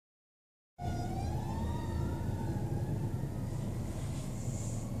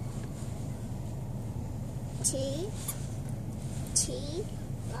A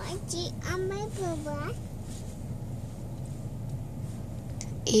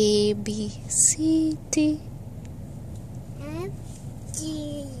B C D F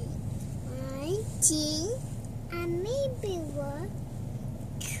G I G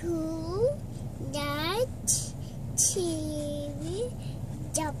Q that TV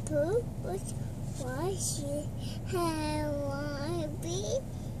double wash B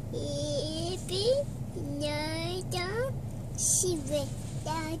E B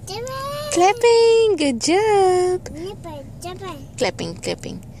Clapping. Good job. Japan. Clapping.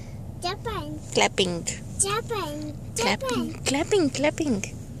 Clapping. Japan. Clapping. Japan. Clapping. Clapping. Clapping.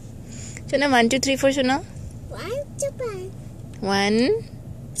 Shona 1 2 3 4 Shona. 1 Japan. 1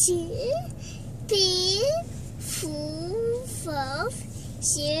 2 3 4 5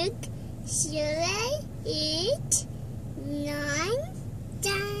 6 7 8 9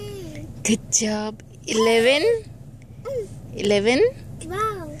 10. Good job. 11 11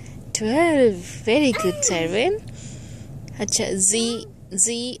 12. 12. Very good, Sarvin. Acha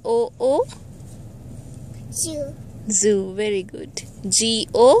Z O O Zoo. Zoo. Very good. G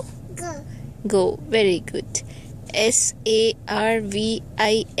O Go. Go. Very good. Sarvin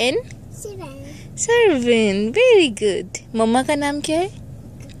Seven. Sarvin. Very good. मम्मा का नाम क्या है?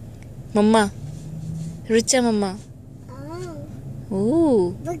 मम्मा. रुचा मम्मा. Oh.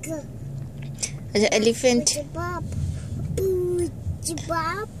 ओह. Burger. अच्छा elephant.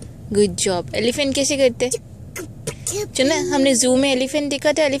 Good job. Elephant कैसे करते हैं? चुना हमने जू में एलिफेंट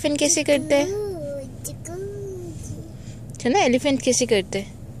देखा था. एलिफेंट कैसे करते हैं? चुना एलिफेंट कैसे करते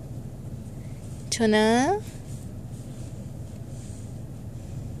हैं? चुना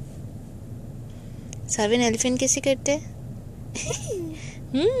सार्विन एलिफेंट कैसे करते हैं?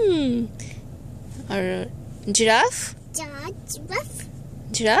 और giraffe.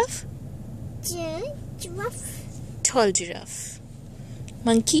 Giraffe. Tall giraffe.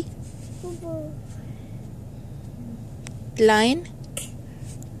 Monkey. Lion.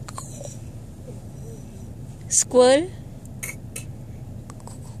 Squirrel.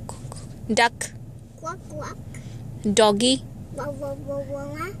 Duck. Doggy.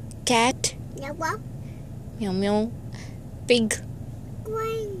 Cat. Meow meow. Pig.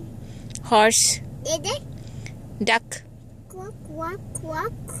 Horse. Duck.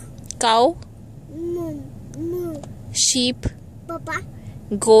 Cow. Sheep.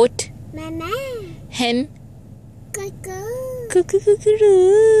 Goat. Hen.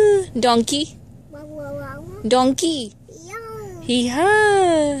 Donkey. Donkey.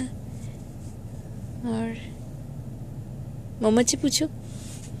 Yeah. और मम्मा से पूछो.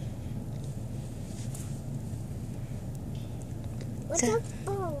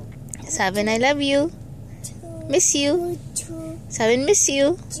 Sarvin, I love you. Miss you. Sarvin, miss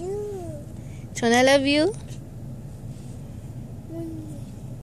you. Chona, I love you.